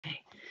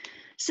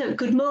So,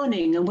 good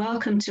morning and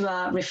welcome to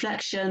our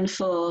reflection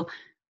for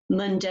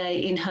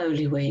Monday in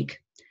Holy Week.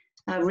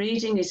 Our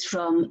reading is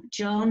from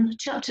John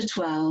chapter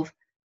 12,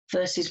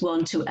 verses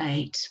 1 to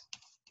 8.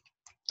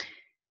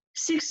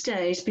 6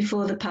 days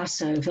before the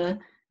Passover,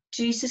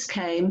 Jesus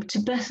came to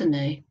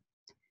Bethany,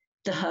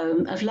 the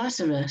home of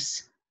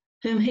Lazarus,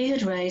 whom he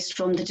had raised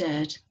from the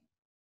dead.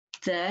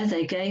 There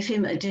they gave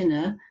him a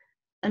dinner,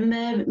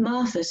 and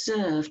Martha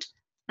served,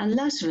 and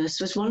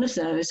Lazarus was one of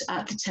those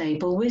at the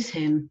table with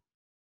him.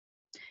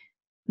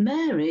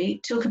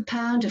 Mary took a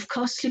pound of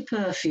costly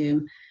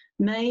perfume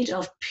made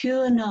of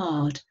pure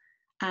nard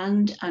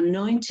and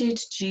anointed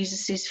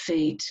Jesus'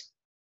 feet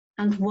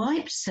and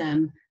wiped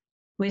them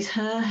with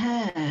her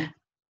hair.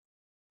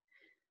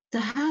 The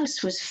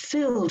house was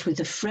filled with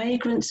the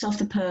fragrance of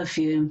the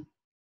perfume.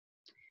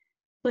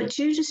 But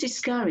Judas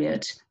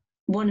Iscariot,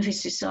 one of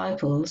his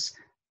disciples,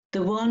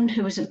 the one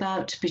who was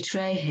about to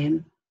betray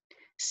him,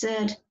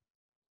 said,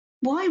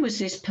 "Why was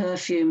this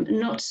perfume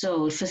not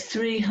sold for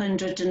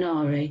 300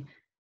 denarii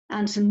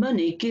and the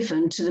money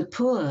given to the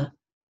poor?"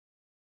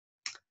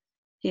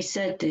 He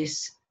said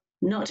this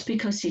not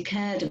because he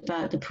cared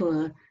about the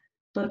poor,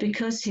 but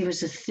because he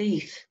was a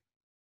thief.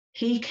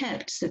 He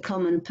kept the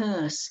common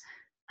purse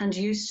and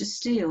used to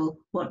steal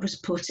what was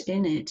put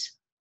in it.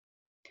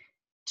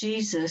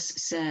 Jesus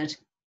said,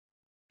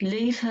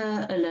 "Leave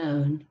her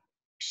alone.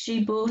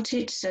 She bought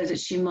it so that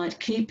she might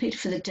keep it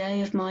for the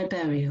day of my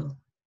burial.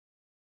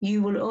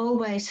 You will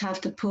always have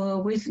the poor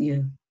with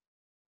you,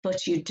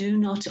 but you do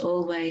not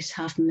always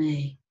have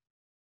me."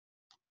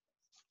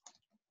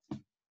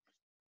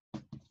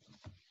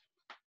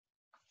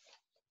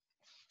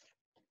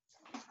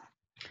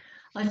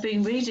 I've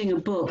been reading a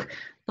book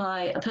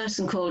by a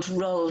person called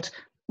Roald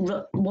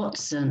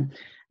Watson.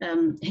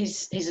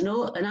 He's an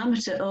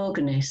amateur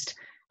organist,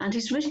 and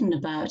he's written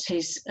about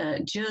his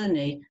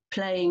journey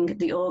playing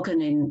the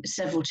organ in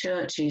several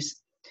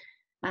churches.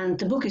 And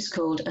the book is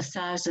called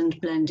 1,000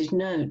 Blended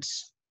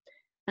Notes.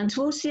 And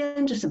towards the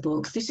end of the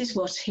book, this is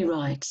what he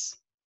writes.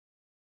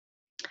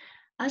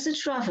 "As a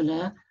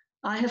traveller,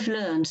 I have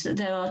learned that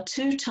there are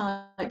two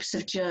types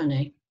of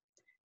journey.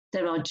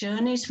 There are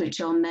journeys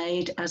which are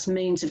made as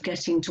means of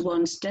getting to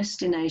one's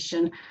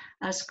destination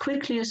as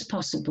quickly as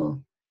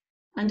possible,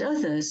 and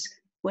others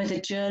where the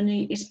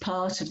journey is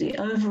part of the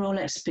overall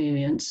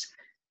experience,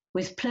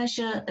 with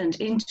pleasure and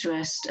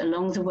interest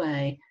along the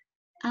way,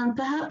 and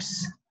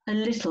perhaps a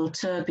little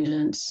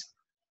turbulence.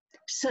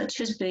 Such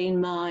has been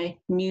my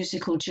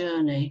musical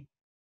journey."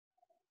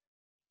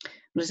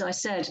 As I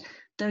said,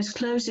 those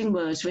closing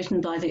words written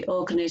by the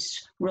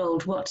organist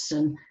Roald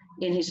Watson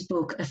in his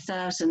book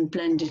 1,000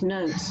 Blended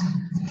Notes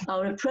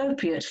are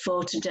appropriate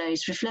for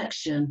today's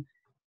reflection.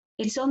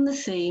 It's on the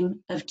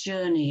theme of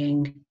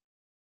journeying.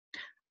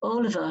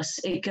 All of us,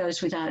 it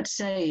goes without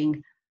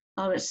saying,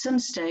 are at some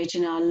stage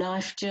in our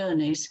life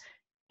journeys,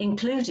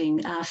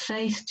 including our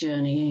faith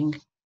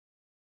journeying.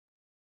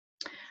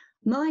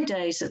 My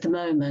days at the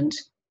moment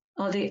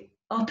are the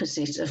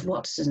opposite of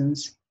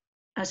Watson's.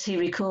 As he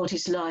recalled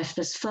his life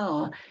thus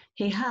far,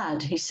 he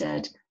had, he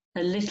said,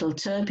 a little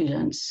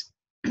turbulence,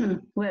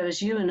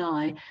 whereas you and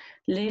I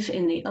live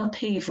in the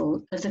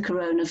upheaval of the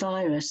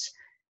coronavirus,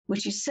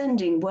 which is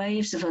sending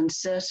waves of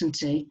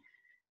uncertainty,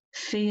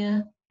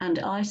 fear, and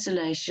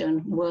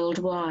isolation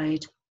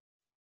worldwide.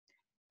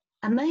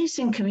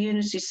 Amazing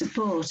community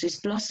support is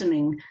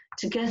blossoming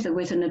together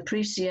with an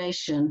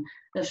appreciation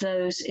of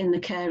those in the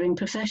caring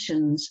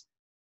professions.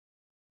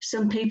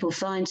 Some people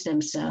find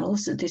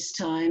themselves at this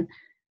time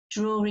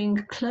drawing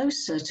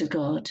closer to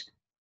God,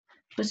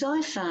 but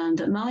I found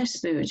that my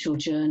spiritual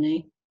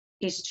journey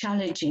is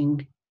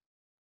challenging.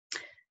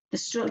 The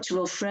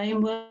structural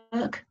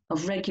framework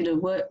of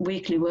regular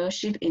weekly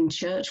worship in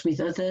church with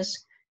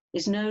others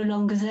is no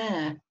longer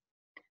there,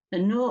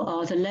 and nor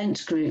are the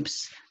Lent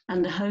groups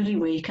and the Holy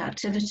Week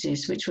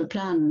activities which were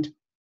planned.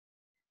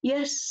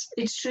 Yes,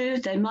 it's true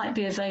they might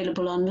be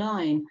available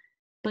online,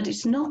 but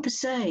it's not the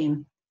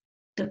same.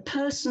 The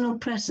personal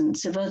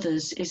presence of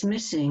others is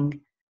missing,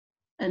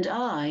 and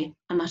I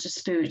am at a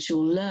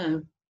spiritual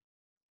low.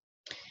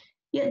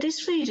 Yet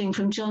this reading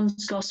from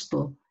John's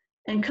Gospel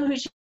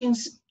encourages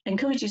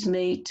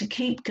me to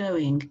keep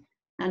going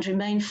and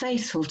remain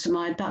faithful to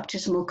my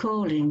baptismal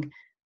calling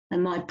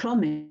and my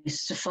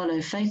promise to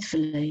follow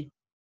faithfully.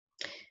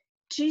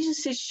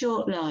 Jesus'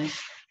 short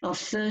life of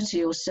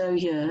 30 or so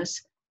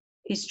years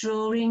is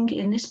drawing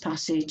in this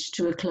passage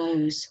to a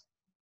close.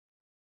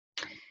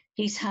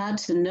 He's had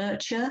the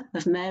nurture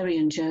of Mary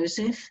and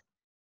Joseph,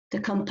 the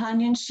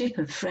companionship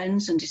of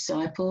friends and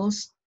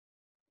disciples,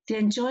 the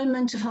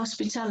enjoyment of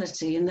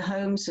hospitality in the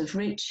homes of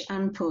rich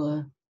and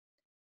poor,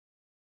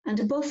 and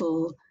above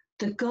all,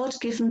 the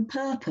God-given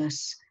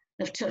purpose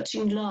of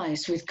touching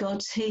lives with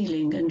God's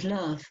healing and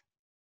love.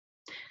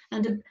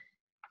 And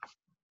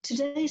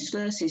today's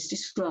verses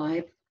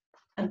describe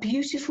a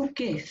beautiful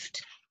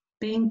gift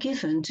being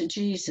given to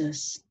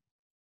Jesus.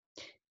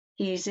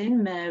 He is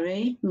in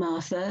Mary,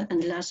 Martha,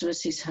 and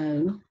Lazarus'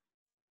 home,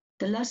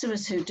 the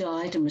Lazarus who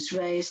died and was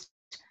raised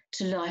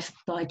to life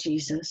by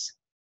Jesus.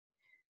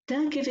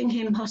 They're giving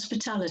him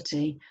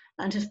hospitality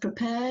and have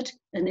prepared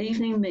an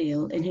evening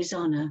meal in his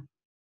honour.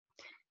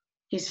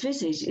 His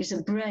visit is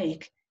a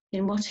break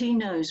in what he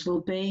knows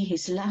will be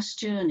his last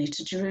journey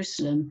to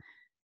Jerusalem,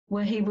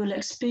 where he will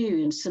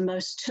experience the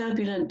most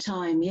turbulent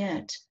time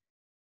yet.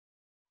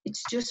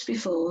 It's just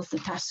before the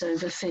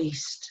Passover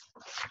feast.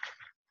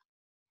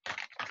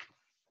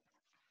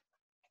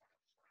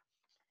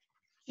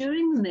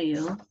 During the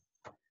meal,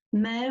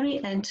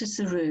 Mary enters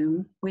the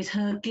room with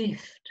her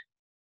gift.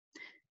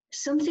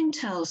 Something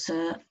tells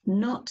her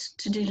not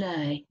to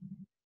delay.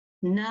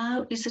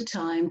 Now is the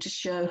time to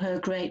show her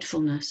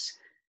gratefulness,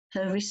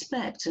 her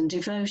respect and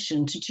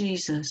devotion to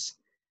Jesus,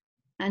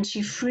 and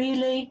she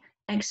freely,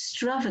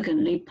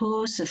 extravagantly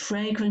pours the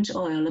fragrant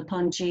oil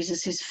upon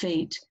Jesus'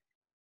 feet.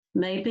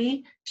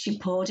 Maybe she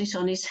poured it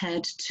on his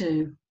head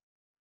too.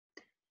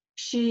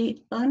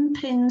 She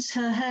unpins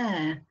her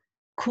hair,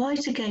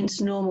 quite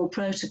against normal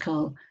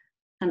protocol,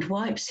 and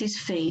wipes his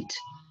feet.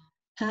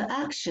 Her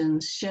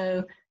actions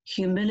show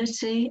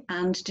humility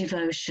and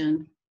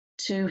devotion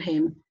to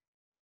him,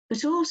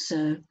 but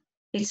also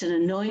it's an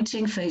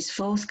anointing for his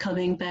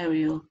forthcoming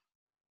burial.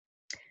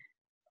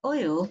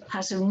 Oil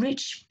has a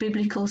rich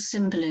biblical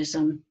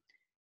symbolism.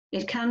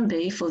 It can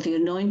be for the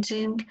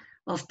anointing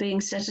of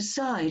being set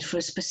aside for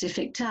a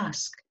specific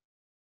task.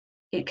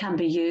 It can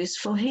be used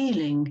for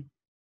healing,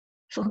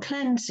 for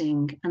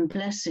cleansing and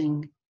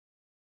blessing.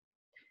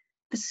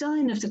 The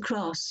sign of the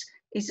cross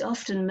is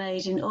often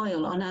made in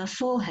oil on our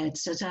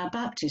foreheads at our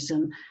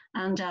baptism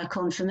and our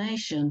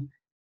confirmation,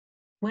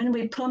 when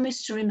we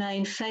promise to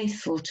remain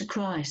faithful to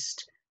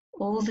Christ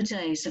all the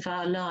days of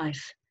our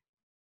life.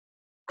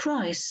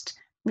 Christ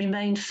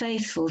remained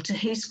faithful to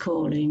his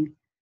calling,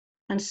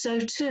 and so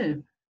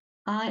too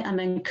I am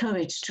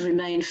encouraged to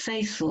remain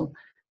faithful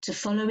to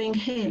following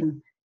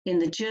him in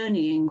the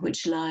journeying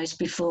which lies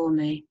before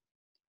me.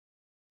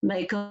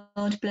 May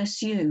God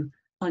bless you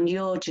on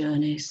your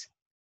journeys.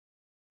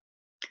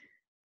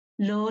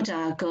 Lord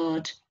our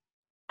God,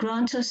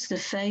 grant us the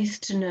faith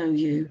to know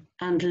you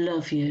and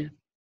love you.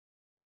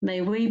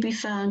 May we be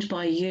found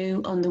by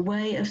you on the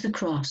way of the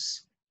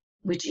cross,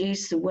 which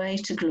is the way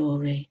to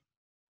glory.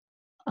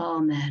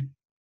 Amen.